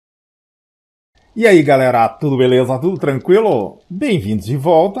E aí galera, tudo beleza? Tudo tranquilo? Bem-vindos de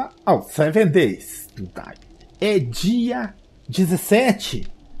volta ao 7 Days to Die. É dia 17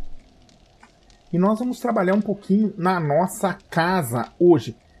 e nós vamos trabalhar um pouquinho na nossa casa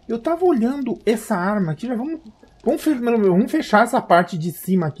hoje. Eu tava olhando essa arma aqui, já vamos fechar essa parte de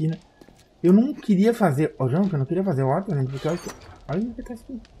cima aqui, né? Eu não queria fazer... eu não queria fazer ordem, né? Porque olha o que tá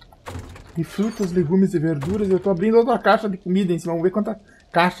escrito. De frutas, legumes e verduras. Eu tô abrindo outra caixa de comida em cima. Vamos ver quanta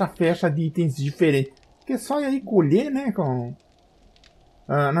caixa fecha de itens diferentes. Porque é só ir aí colher, né?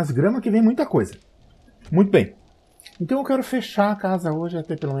 Nas gramas que vem muita coisa. Muito bem. Então eu quero fechar a casa hoje,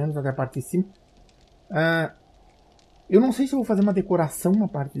 até pelo menos até a parte de cima. Eu não sei se eu vou fazer uma decoração na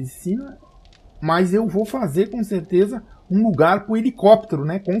parte de cima. Mas eu vou fazer com certeza um lugar pro helicóptero,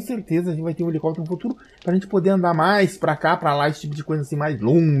 né? Com certeza a gente vai ter um helicóptero no futuro pra gente poder andar mais pra cá, pra lá, esse tipo de coisa assim, mais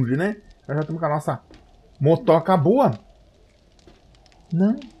longe, né? Nós já estamos com a nossa motoca boa.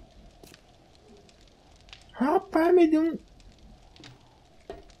 Não. Rapaz, me deu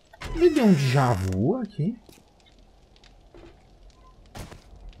um déjà vu aqui.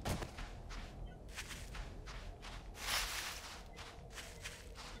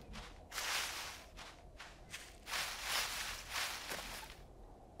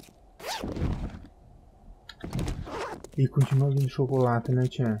 E continua vindo chocolate, né,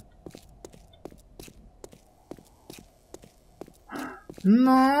 tia?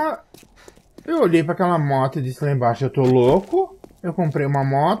 Não. Eu olhei para aquela moto e disse lá embaixo, eu tô louco. Eu comprei uma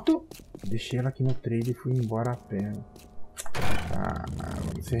moto, deixei ela aqui no trailer e fui embora a pé. Ah,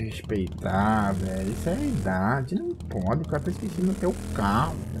 vamos se respeitar, velho. Isso é a idade, não pode. O cara tá esquecendo até o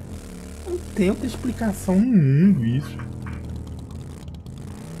carro. Não tem outra explicação no mundo isso.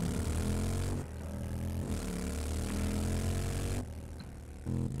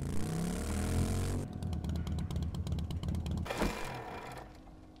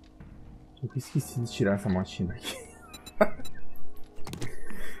 Eu esqueci de tirar essa motinha daqui.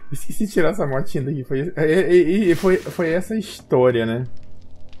 Esqueci de tirar essa motinha daqui. Foi essa história, né?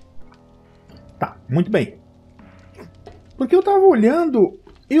 Tá, muito bem. Porque eu tava olhando.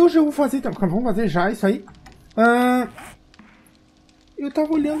 Eu já vou fazer. Vamos fazer já isso aí. Eu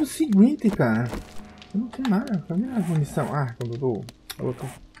tava olhando o seguinte, cara. Eu não tenho nada. Cadê a munição? Quando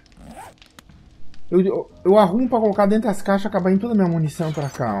eu arrumo pra colocar dentro das caixas, acabar indo toda a minha munição pra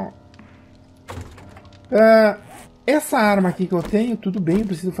cá, ó. Essa arma aqui que eu tenho, tudo bem, eu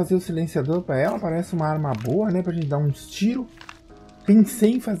preciso fazer o silenciador para ela, parece uma arma boa, né, pra gente dar uns tiros.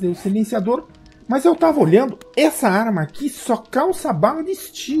 Pensei em fazer o silenciador, mas eu tava olhando, essa arma aqui só calça bala de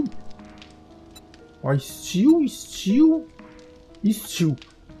steel. Ó, steel.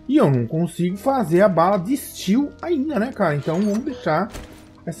 E eu não consigo fazer a bala de steel ainda, né, cara? Então vamos deixar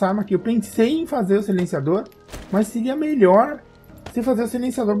essa arma aqui. Eu pensei em fazer o silenciador, mas seria melhor se fazer o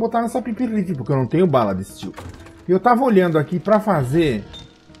silenciador botar nessa pipirite, porque eu não tenho bala de steel. Eu tava olhando aqui pra fazer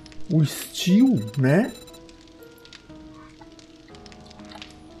o steel, né?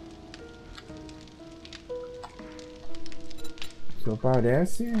 Só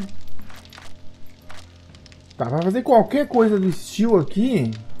parece... Tá, pra fazer qualquer coisa do steel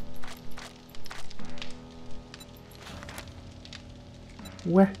aqui...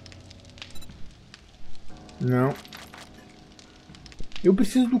 Ué? Não. Eu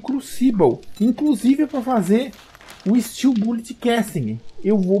preciso do Crucible. Inclusive para fazer o Steel Bullet Casting.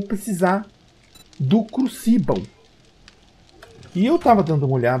 Eu vou precisar do Crucible. E eu tava dando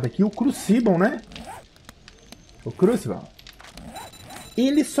uma olhada aqui. O Crucible, né? O Crucible.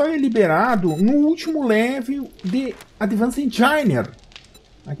 Ele só é liberado no último level de Advanced Engineer.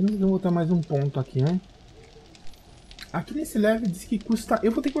 Aqui nós vamos botar mais um ponto aqui, né? Aqui nesse level diz que custa...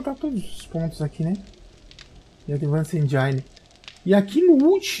 Eu vou ter que botar todos os pontos aqui, né? De Advanced Engineer. E aqui no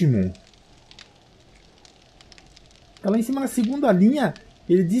último, tá lá em cima na segunda linha,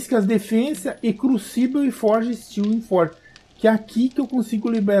 ele diz que as defensas e Crucible e Forge Steel em Forge. Que é aqui que eu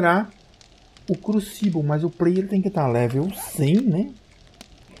consigo liberar o Crucible, mas o player tem que estar level 100, né?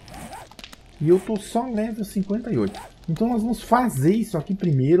 E eu tô só level 58. Então nós vamos fazer isso aqui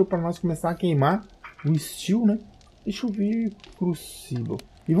primeiro para nós começar a queimar o Steel, né? Deixa eu ver Crucible.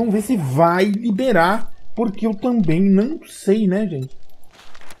 E vamos ver se vai liberar. Porque eu também não sei, né, gente?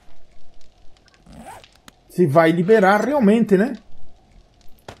 Se vai liberar realmente, né?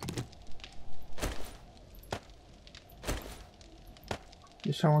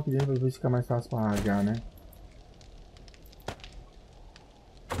 Deixar um aqui dentro pra ver se fica mais fácil para largar, né?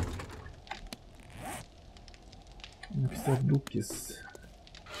 Não precisa de duques.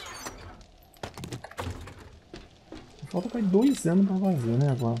 Falta para 2 anos para fazer, né,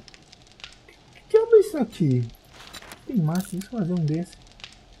 agora? Que é isso aqui? Tem massa, deixa eu fazer um desse.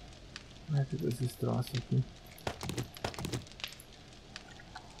 Ai, que esses troços aqui.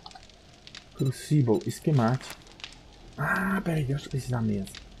 Crucible, esquemático. Ah, peraí, deixa eu precisar da mesa.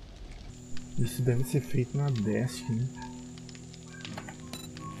 Isso deve ser feito na desk, né?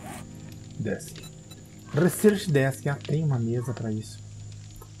 Desk. Research Desk. Ah, tem uma mesa para isso.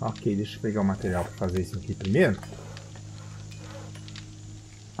 Ok, deixa eu pegar o material para fazer isso aqui primeiro.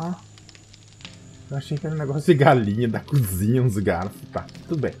 Ah, eu achei que era um negócio de galinha da cozinha, uns garfos. Tá,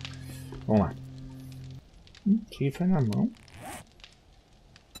 tudo bem. Vamos lá. Chifre na mão.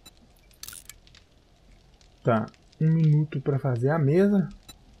 Tá, 1 minuto para fazer a mesa.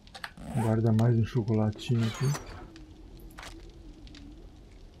 Guarda mais um chocolatinho aqui.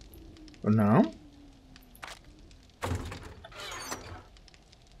 Não?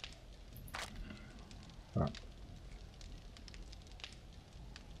 Tá.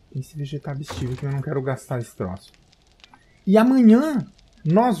 Tem esse vegetabestível que eu não quero gastar esse troço. E amanhã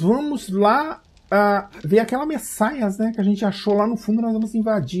nós vamos lá ver aquela Messias, né? Que a gente achou lá no fundo. Nós vamos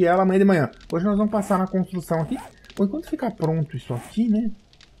invadir ela amanhã de manhã. Hoje nós vamos passar na construção aqui. Bom, enquanto ficar pronto isso aqui, né?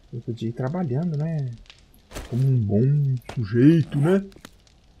 Eu podia ir trabalhando, né? Como um bom sujeito, né?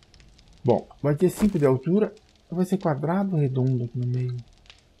 Bom, vai ter 5 de altura. Vai ser quadrado ou redondo aqui no meio?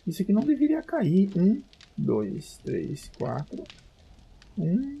 Isso aqui não deveria cair. 1, 2, 3, 4.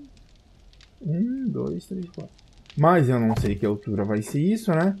 1, 2, 3, 4. Mas eu não sei que altura vai ser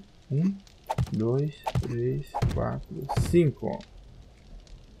isso, né? 1, 2, 3, 4, 5.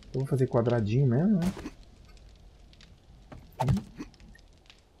 Eu vou fazer quadradinho mesmo, né? 1,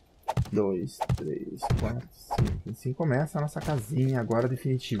 2, 3, 4, 5. Assim começa a nossa casinha agora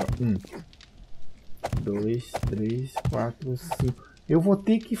definitiva. 1, 2, 3, 4, 5. Eu vou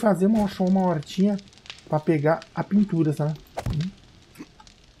ter que fazer uma hortinha para pegar a pintura, sabe?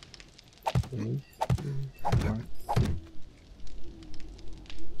 1, 2, 3, 4, 5.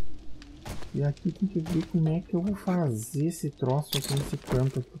 E aqui tem que ver como é que eu vou fazer esse troço aqui nesse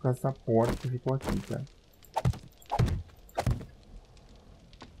canto aqui, por causa da porta que ficou aqui, cara.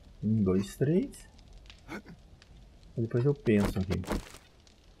 1, 2, 3. Depois eu penso aqui.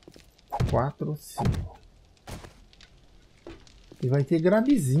 4, 5. E vai ter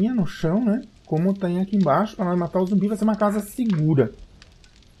gravezinha no chão, né? Como tem aqui embaixo, para nós matar o zumbi. Vai ser uma casa segura.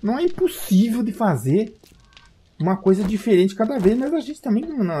 Não é impossível de fazer uma coisa diferente cada vez, mas a gente também,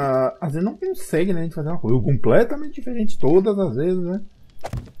 às vezes, não consegue, né? A gente fazer uma coisa completamente diferente todas as vezes, né?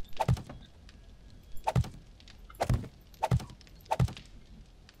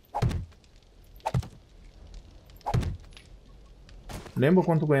 Lembra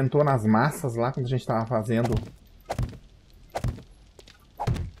quando aguentou nas massas lá, quando a gente estava fazendo...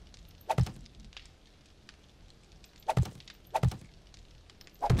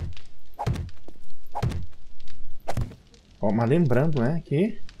 Ó, mas lembrando, né,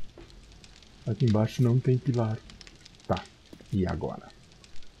 que aqui embaixo não tem pilar. Tá, e agora?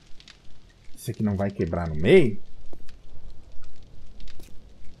 Isso aqui não vai quebrar no meio?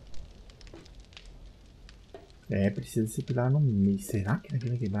 É, precisa se pilar no meio. Será que ele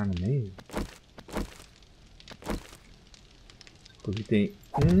vai quebrar no meio? Porque tem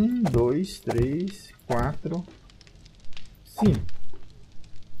 1, 2, 3, 4, 5.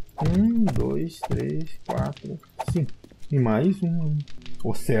 1, 2, 3, 4, 5. E mais um.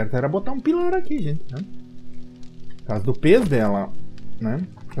 O certo era botar um pilar aqui, gente. Né? Por causa do peso dela, né?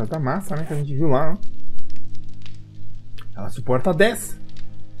 Por causa da massa, né? Que a gente viu lá. Ó. Ela suporta 10.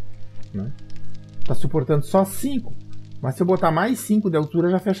 Né? Tá suportando só 5. Mas se eu botar mais 5 de altura,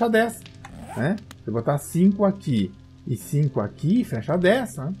 já fecha 10. Né? Se eu botar 5 aqui e 5 aqui, fecha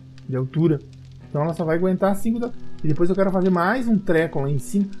 10, né? De altura. Então ela só vai aguentar 5 de... E depois eu quero fazer mais um treco lá em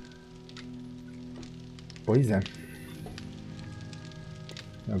cima. Pois é.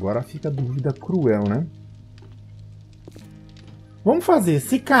 Agora fica a dúvida cruel, né? Vamos fazer.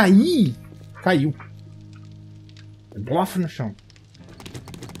 Se cair... Caiu. Blof no chão.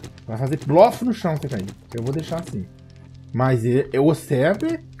 Vai fazer blof no chão se cair. Eu vou deixar assim. Mas o certo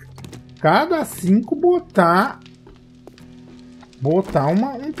é cada 5 botar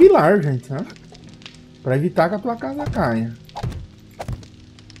um pilar, gente. Né? Pra evitar que a tua casa caia.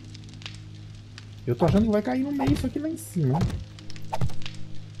 Eu tô achando que vai cair no meio isso aqui lá em cima.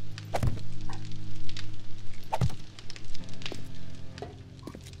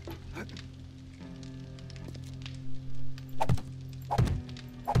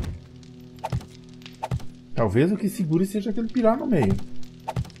 Talvez o que segure seja aquele pilar no meio.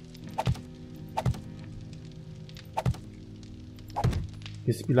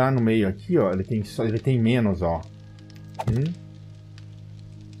 Esse pilar no meio aqui, ó, ele tem menos, ó. 1,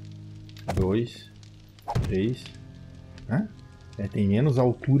 2, 3. Hã? É, tem menos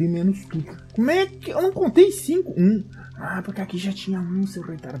altura e menos tudo. Como é que... Eu não contei 5. Ah, porque aqui já tinha um, seu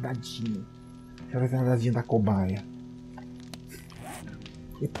retardadinho. Seu retardadinho da cobaia.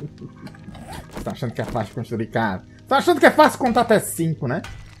 Você tá achando que é fácil construir casa? Você tá achando que é fácil contar até 5, né?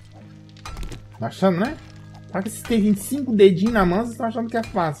 Tá achando, né? Só que se tem 25 dedinhos na mão, vocês estão achando que é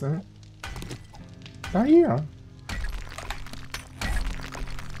fácil, né? Tá aí, ó.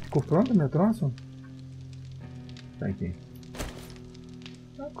 Ficou pronto o meu troço? Tá aqui.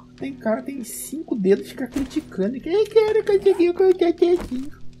 Tem cara, tem 5 dedos, fica criticando. Que quero conseguir o que eu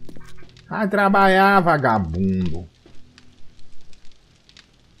aqui. Ah, trabalhar, vagabundo.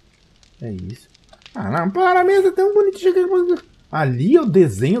 É isso. Ah, não, para a mesa tão bonitinha. Ali é o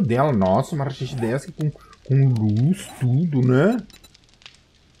desenho dela. Nossa, uma rachete dessa com luz, tudo, né?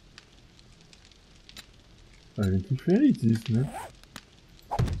 A gente fez isso, né?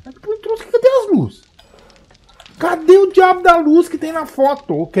 Mas depois trouxe, cadê as luzes? Cadê o diabo da luz que tem na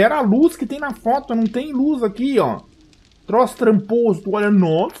foto? Eu quero a luz que tem na foto. Não tem luz aqui, ó. Troço tramposo. Tu olha,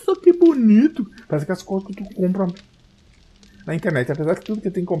 nossa, que bonito. Parece que as coisas que tu compra na internet. Apesar que tudo que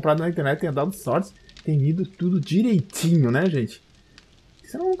eu tenho comprado na internet tenha dado sorte, tem ido tudo direitinho, né, gente?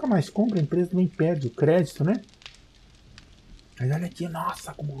 Você nunca mais compra, a empresa também perde o crédito, né? Mas olha aqui,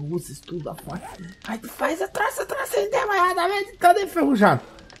 nossa, como luzes, tudo afora. Aí tu faz atrás, endemaiadamente, todo enferrujado.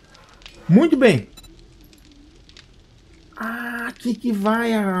 Muito bem. Ah, aqui que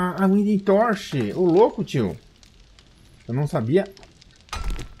vai a Winding Torch. Ô, louco, tio. Eu não sabia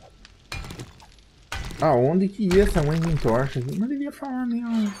aonde que ia essa Winding Torch aqui. Não devia falar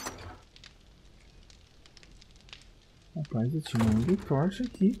mesmo. Rapaz, eu tinha uma Winding Torch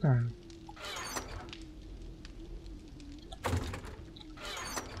aqui, cara.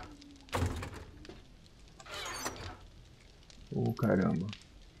 Ô, caramba.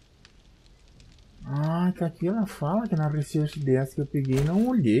 Ah, que aqui ela fala que na research dessa que eu peguei não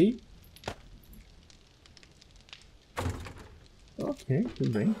olhei. Ok,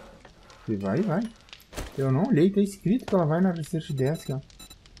 tudo bem. Se vai, vai. Eu não olhei, tá escrito que ela vai na research desk, ó.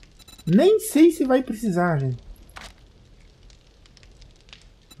 Nem sei se vai precisar, gente.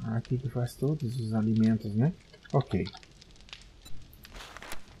 Aqui que faz todos os alimentos, né? Ok.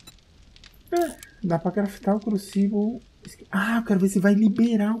 É, dá pra craftar o crucível. Ah, eu quero ver se vai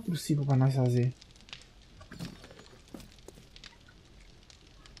liberar o crucível pra nós fazer.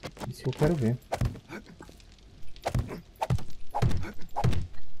 Isso que eu quero ver.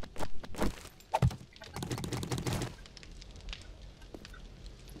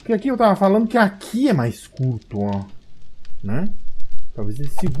 Porque aqui eu tava falando que aqui é mais curto, ó. Né? Talvez ele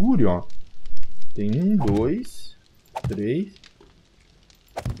segure, ó. Tem 1, 2, 3,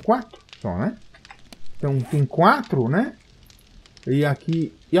 4 só, né? Então tem 4, né? E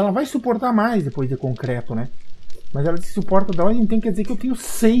aqui... E ela vai suportar mais depois de concreto, né? Mas ela suporta da ordem, então quer dizer que eu tenho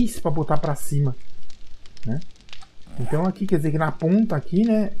 6 para botar para cima, né? Então aqui quer dizer que na ponta aqui,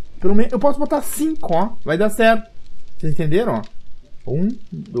 né? Pelo menos eu posso botar 5, ó. Vai dar certo. Vocês entenderam, ó? 1,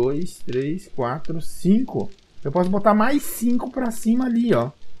 2, 3, 4, 5. Eu posso botar mais 5 para cima ali,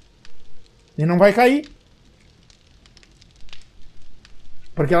 ó. E não vai cair.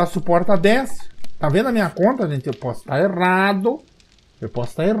 Porque ela suporta 10. Tá vendo a minha conta, gente? Eu posso estar errado. Eu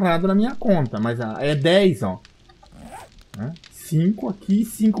posso estar errado na minha conta. Mas é 10, ó. 5 aqui,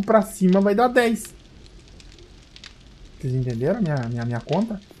 5 pra cima vai dar 10. Vocês entenderam a minha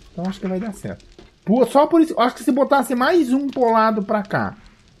conta? Então acho que vai dar certo. Só por isso. Acho que se botasse mais um pro lado pra cá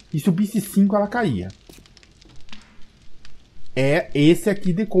e subisse 5, ela caía. É esse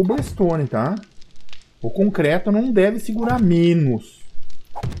aqui de cobblestone, tá? O concreto não deve segurar menos.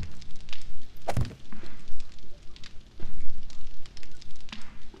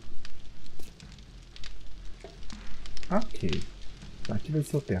 Ok. Aqui vai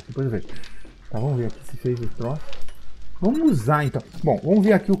ser o teto. Depois eu vejo. Tá, vamos ver aqui se fez o troço. Vamos usar então. Bom, vamos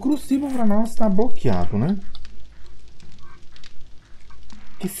ver aqui. O crucível para nós está bloqueado, né?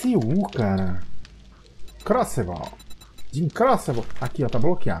 Que CU, cara. Crossable. De Crossable. Aqui, ó, tá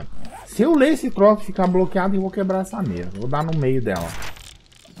bloqueado. Se eu ler esse troço e ficar bloqueado, eu vou quebrar essa mesa. Vou dar no meio dela.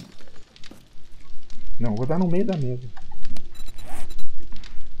 Não, vou dar no meio da mesa.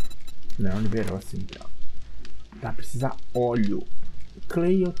 Não, liberou assim, ó. Tá, precisa óleo.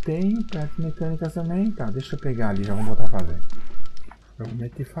 Clay eu tenho, peças mecânicas também. Tá, deixa eu pegar ali, já vamos botar a fazer. Eu vou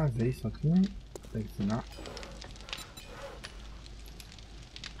meter fazer isso aqui. Pra ensinar.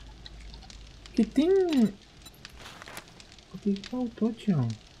 Que tem... O que faltou, Tião?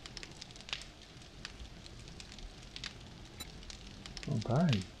 Não tá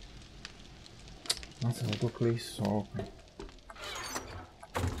aí. Nossa, faltou clay só, cara.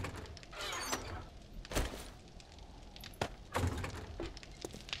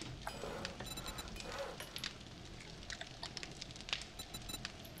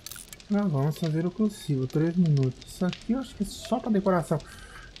 Vamos fazer o possível, 3 minutos. Isso aqui eu acho que é só para decoração.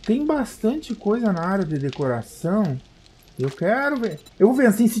 Tem bastante coisa na área de decoração. Eu quero ver. Eu vou ver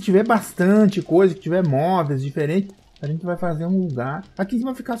assim, se tiver bastante coisa, que tiver móveis diferentes, a gente vai fazer um lugar. Aqui em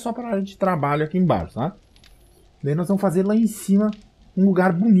cima vai ficar só para a área de trabalho aqui embaixo, tá? Daí nós vamos fazer lá em cima um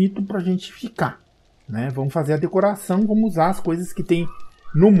lugar bonito pra gente ficar, né? Vamos fazer a decoração, vamos usar as coisas que tem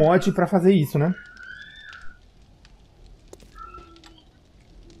no mod para fazer isso, né?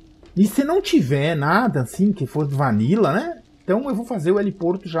 E se não tiver nada assim, que for vanilla, né? Então eu vou fazer o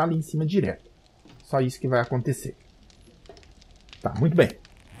heliporto já ali em cima direto. Só isso que vai acontecer. Tá, muito bem.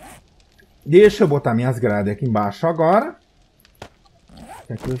 Deixa eu botar minhas grades aqui embaixo agora.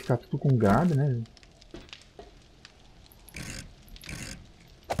 Aqui vai ficar tudo com grade, né?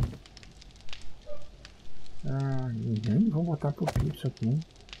 Vamos botar por tudo isso aqui, hein?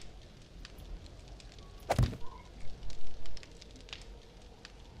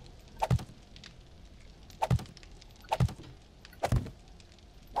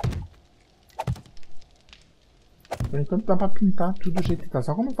 Por enquanto dá pra pintar tudo do jeito que tá.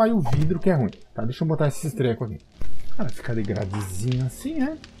 Só quando vai o vidro que é ruim. Tá, deixa eu botar esses trecos aqui. Cara, ficar de gradezinho assim,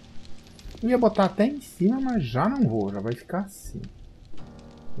 né? Eu ia botar até em cima, mas já não vou. Já vai ficar assim.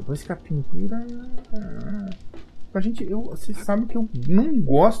 Depois que a pintura... A gente, vocês sabem que eu não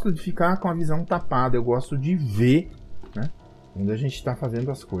gosto de ficar com a visão tapada. Eu gosto de ver, né? Onde a gente está fazendo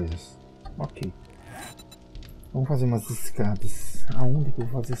as coisas. Ok. Vamos fazer umas escadas. Aonde que eu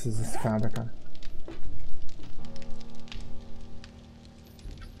vou fazer essas escadas, cara?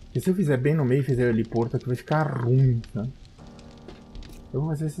 Porque se eu fizer bem no meio e fizer o heliporto aqui vai ficar ruim, tá? Eu vou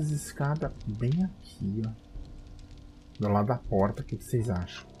fazer essas escadas bem aqui, ó. Do lado da porta, o que vocês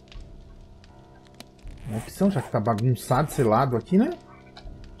acham? Uma opção, já que tá bagunçado esse lado aqui, né?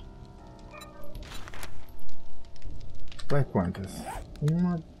 Vai quantas?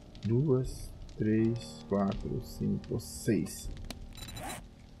 1, 2, 3, 4, 5, 6.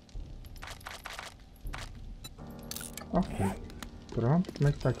 Ok. Pronto, como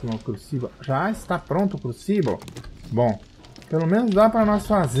é que tá aqui o crucível? Já está pronto o crucível? Bom, pelo menos dá para nós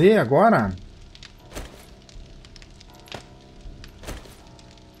fazer agora.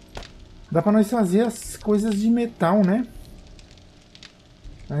 Dá para nós fazer as coisas de metal, né?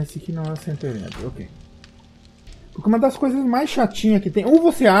 Ah, esse aqui não é o centenário, ok. Porque uma das coisas mais chatinhas que tem, ou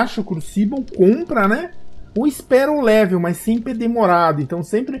você acha o crucível, compra, né? Ou espera o level, mas sempre é demorado. Então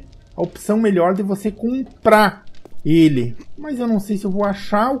sempre a opção melhor de você comprar ele. Mas eu não sei se eu vou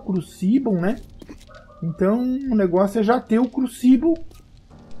achar o crucível, né? Então o negócio é já ter o crucível.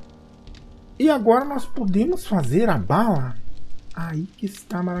 E agora nós podemos fazer a bala. Aí que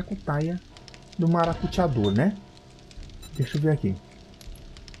está a maracutaia do maracuteador, né? Deixa eu ver aqui.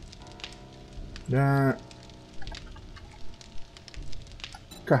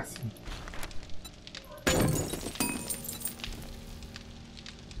 Cássio.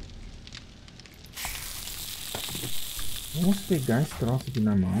 Vamos pegar esse troço aqui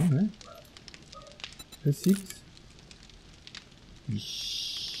na mão, né? Reciclos.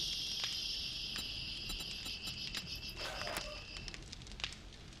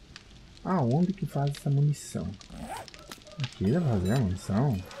 Aonde que faz essa munição? Aqui dá pra fazer a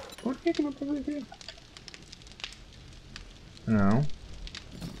munição? Por que que vai fazer aqui? Não.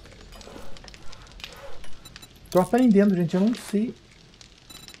 Tô aprendendo, gente. Eu não sei.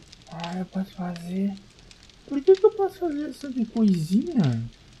 Ah, eu posso fazer... Por que que eu posso fazer essa de coisinha?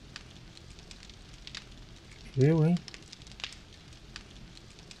 Eu, hein?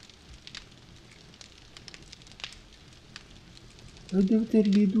 Eu devo ter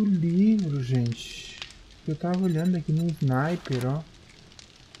lido o livro, gente. Eu tava olhando aqui no sniper, ó.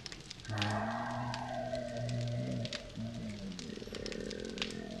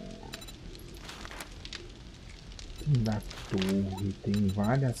 Tem da torre, tem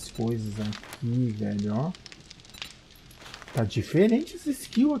várias coisas aqui, velho, ó. Tá diferente esse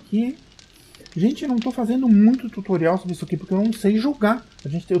skill aqui, hein? Gente, eu não tô fazendo muito tutorial sobre isso aqui, porque eu não sei jogar.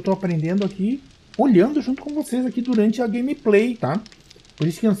 Eu tô aprendendo aqui, olhando junto com vocês aqui durante a gameplay, tá? Por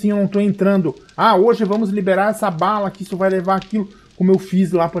isso que assim eu não tô entrando... Ah, hoje vamos liberar essa bala, que isso vai levar aquilo. Como eu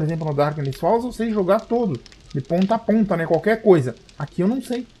fiz lá, por exemplo, no Darkness Falls, eu sei jogar todo. De ponta a ponta, né? Qualquer coisa. Aqui eu não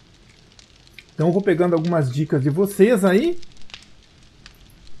sei. Então eu vou pegando algumas dicas de vocês aí.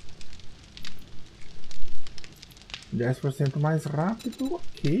 10% mais rápido,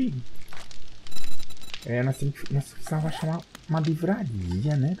 ok. Nós precisamos achar uma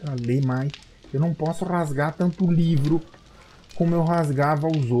livraria, né? Pra ler mais. Eu não posso rasgar tanto livro como eu rasgava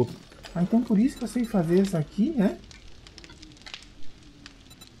os outros. Ah, então por isso que eu sei fazer isso aqui, né?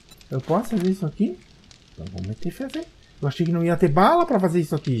 Eu posso fazer isso aqui? Então vamos meter fazer. Eu achei que não ia ter bala pra fazer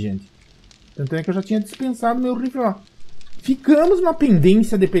isso aqui, gente. Tanto é que eu já tinha dispensado meu rifle lá. Ficamos na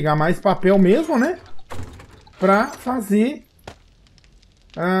pendência de pegar mais papel mesmo, né? Pra fazer...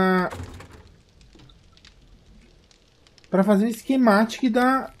 Pra fazer o esquemático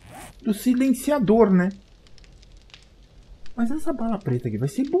do silenciador, né? Mas essa bala preta aqui vai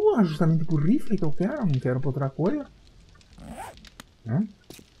ser boa justamente pro rifle que eu quero. Não quero pra outra coisa.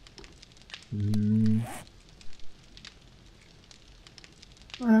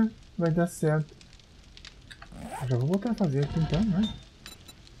 Vai dar certo. Já vou voltar a fazer aqui então, né?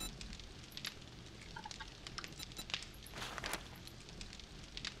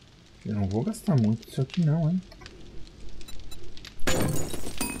 Eu não vou gastar muito disso aqui não, hein?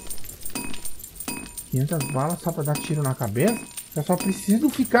 500 balas só pra dar tiro na cabeça. Eu só preciso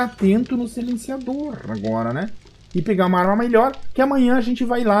ficar atento no silenciador agora, né? E pegar uma arma melhor, que amanhã a gente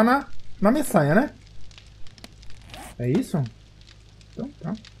vai lá na Messiah, né? É isso? Então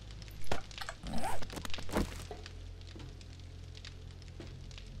tá.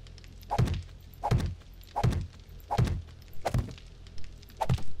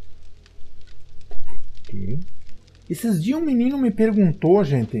 Esses dias um menino me perguntou,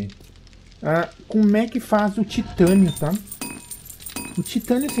 gente, como é que faz o titânio, tá? O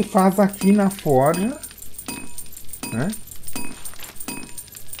titânio se faz aqui na forja, né?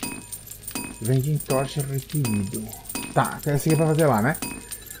 Vende em tocha requerido. Tá, essa aqui é pra fazer lá, né?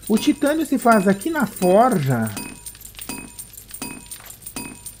 O titânio se faz aqui na forja.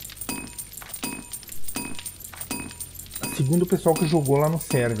 Segundo o pessoal que jogou lá no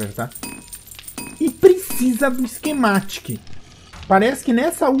server, tá? E precisa do schematic. Parece que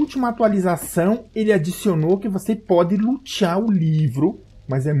nessa última atualização ele adicionou que você pode lutear o livro,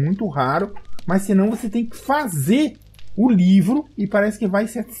 mas é muito raro. Mas senão você tem que fazer o livro e parece que vai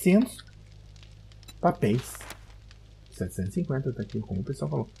 700 papéis. 750 tá aqui, como o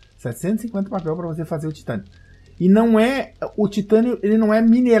pessoal falou. 750 papel para você fazer o titânio. E não é... O titânio, ele não é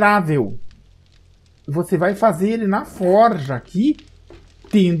minerável. Você vai fazer ele na forja aqui,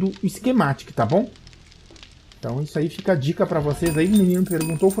 tendo o schematic, tá bom? Então isso aí fica a dica pra vocês aí. O menino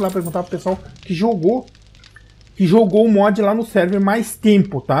perguntou, fui lá perguntar pro pessoal que jogou o mod lá no server mais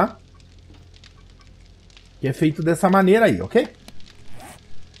tempo, tá? Que é feito dessa maneira aí, ok?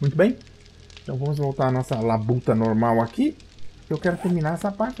 Muito bem. Então vamos voltar à nossa labuta normal aqui. Eu quero terminar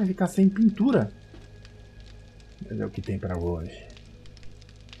essa parte para ficar sem pintura. Mas é o que tem pra hoje.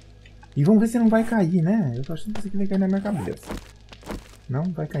 E vamos ver se não vai cair, né? Eu tô achando que isso aqui vai cair na minha cabeça.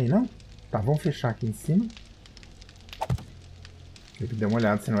 Não, vai cair não? Tá, vamos fechar aqui em cima. Tem que dar uma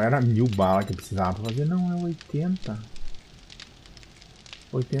olhada, se não era 1000 balas que eu precisava pra fazer. Não, é 80.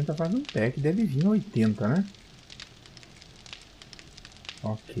 80 faz um pack, deve vir 80, né?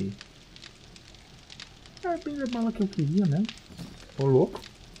 Ok. É bem a bala que eu queria, né? Ô louco.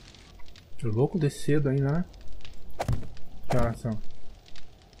 Tô louco de cedo ainda, né? Que horas são?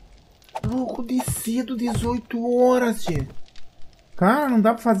 Louco de cedo, 18 horas, gente. Cara, não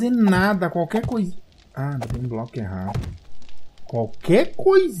dá pra fazer nada. Qualquer coisa... Ah, tem um bloco errado. Qualquer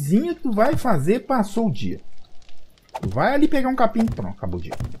coisinha que tu vai fazer, passou o dia. Tu vai ali pegar um capim, pronto, acabou o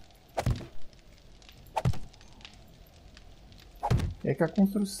dia. É que a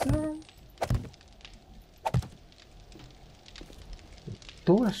construção... Eu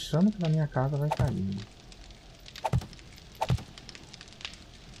tô achando que na minha casa vai cair.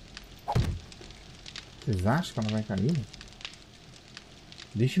 Vocês acham que ela vai cair?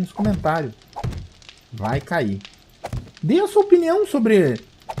 Deixe nos comentários. Vai cair. Dê a sua opinião sobre...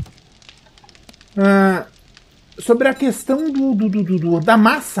 sobre a questão da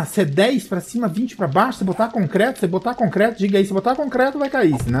massa. Se é 10 pra cima, 20 pra baixo. Se botar concreto, diga aí. Se botar concreto, vai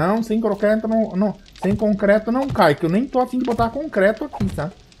cair. Se não, sem concreto não, sem concreto não cai. Que eu nem tô afim de botar concreto aqui,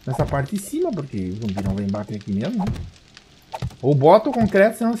 tá? Nessa parte de cima, porque o zumbi não vem bater aqui mesmo, né? Ou bota o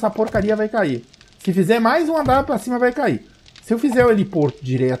concreto, senão essa porcaria vai cair. Se fizer mais um andar pra cima, vai cair. Se eu fizer o heliporto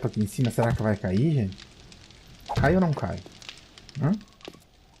direto aqui em cima, será que vai cair, gente? Cai ou não cai? Hã?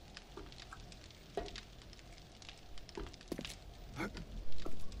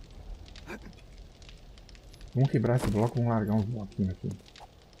 Vamos quebrar esse bloco, vamos largar uns bloquinhos aqui.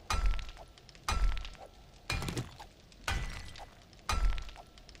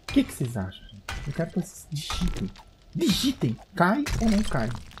 O que vocês acham, gente? Eu quero que vocês digitem. Digitem! Cai ou não cai?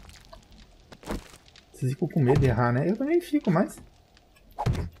 Vocês ficam com medo de errar, né? Eu também fico, mas...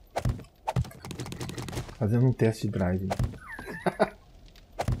 Fazendo um test drive.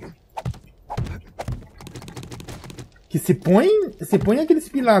 Que se põe aqueles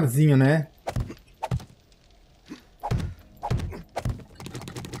pilarzinhos, né?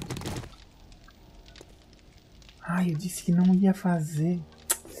 Ai, eu disse que não ia fazer.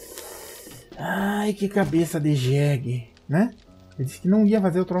 Ai, que cabeça de jegue, né? Ele disse que não ia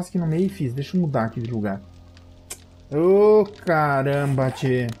fazer o troço aqui no meio e fiz. Deixa eu mudar aqui de lugar. Ô, caramba,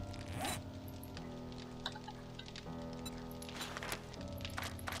 tchê.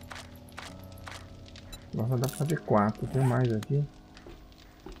 Nossa, dá pra fazer 4. Tem mais aqui.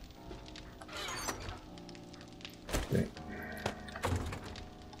 Tem.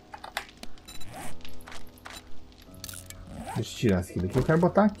 Deixa eu tirar isso aqui daqui. Eu quero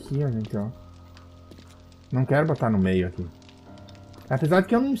botar aqui, ó, gente, ó. Não quero botar no meio aqui. Apesar de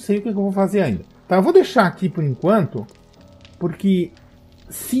que eu não sei o que eu vou fazer ainda. Tá, eu vou deixar aqui por enquanto. Porque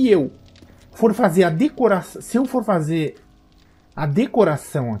se eu for fazer a decoração... Se eu for fazer a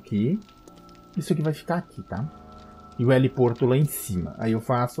decoração aqui... Isso aqui vai ficar aqui, tá? E o heliporto lá em cima. Aí eu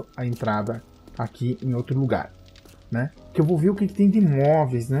faço a entrada aqui em outro lugar, né? Que eu vou ver o que tem de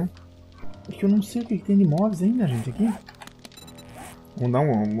móveis, né? Porque eu não sei o que tem de móveis ainda, gente, aqui. Vamos dar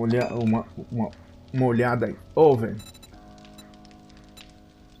uma olhada aí. Over.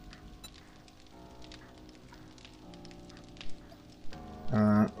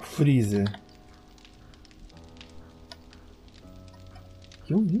 Freezer.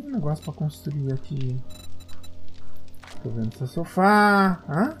 Eu vi um negócio pra construir aqui. Tô vendo seu sofá.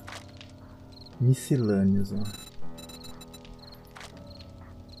 Hã? Miscelâneos, ó.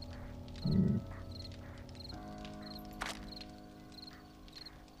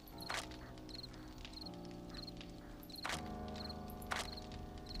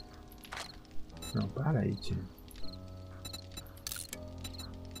 Não, para aí, tio.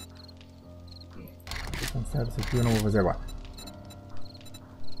 Cancela isso aqui, eu não vou fazer agora.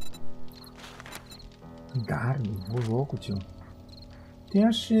 Darwin, ô louco, tio. Tem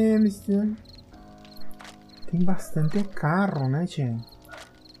a Chemes, tem bastante carro, né, tio?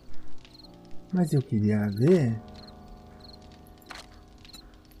 Mas eu queria ver.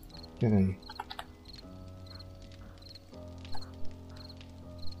 Pera aí.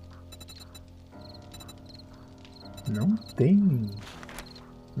 Não tem.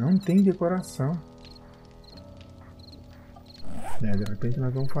 Não tem decoração. De repente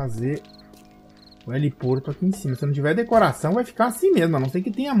nós vamos fazer o heliporto aqui em cima. Se não tiver decoração, vai ficar assim mesmo. A não ser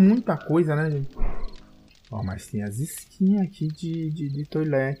que tenha muita coisa, né, gente? Ó, mas tem as esquinhas aqui de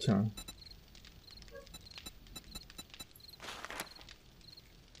toilette, ó.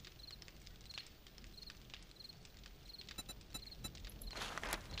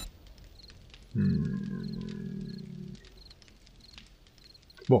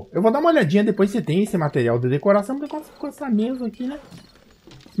 Bom, eu vou dar uma olhadinha depois se tem esse material de decoração, porque com essa mesa aqui, né?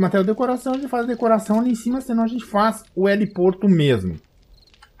 Esse material de decoração, a gente faz a decoração ali em cima, senão a gente faz o heliporto mesmo.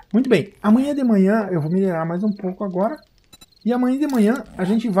 Muito bem, amanhã de manhã eu vou minerar mais um pouco agora. E amanhã de manhã a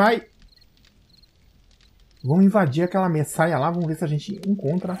gente vai... Vamos invadir aquela messaia lá, vamos ver se a gente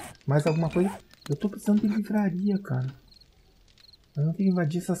encontra mais alguma coisa. Eu tô precisando de livraria, cara. Eu não tenho que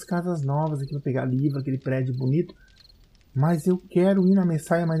invadir essas casas novas aqui pra pegar livro, aquele prédio bonito. Mas eu quero ir na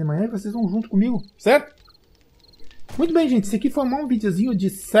Messaia amanhã de manhã e vocês vão junto comigo, certo? Muito bem, gente. Esse aqui foi um videozinho de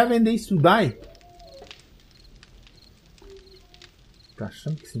 7 Days to Die. Tá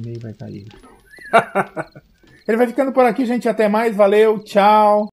achando que esse e-mail vai cair? Ele vai ficando por aqui, gente. Até mais. Valeu. Tchau.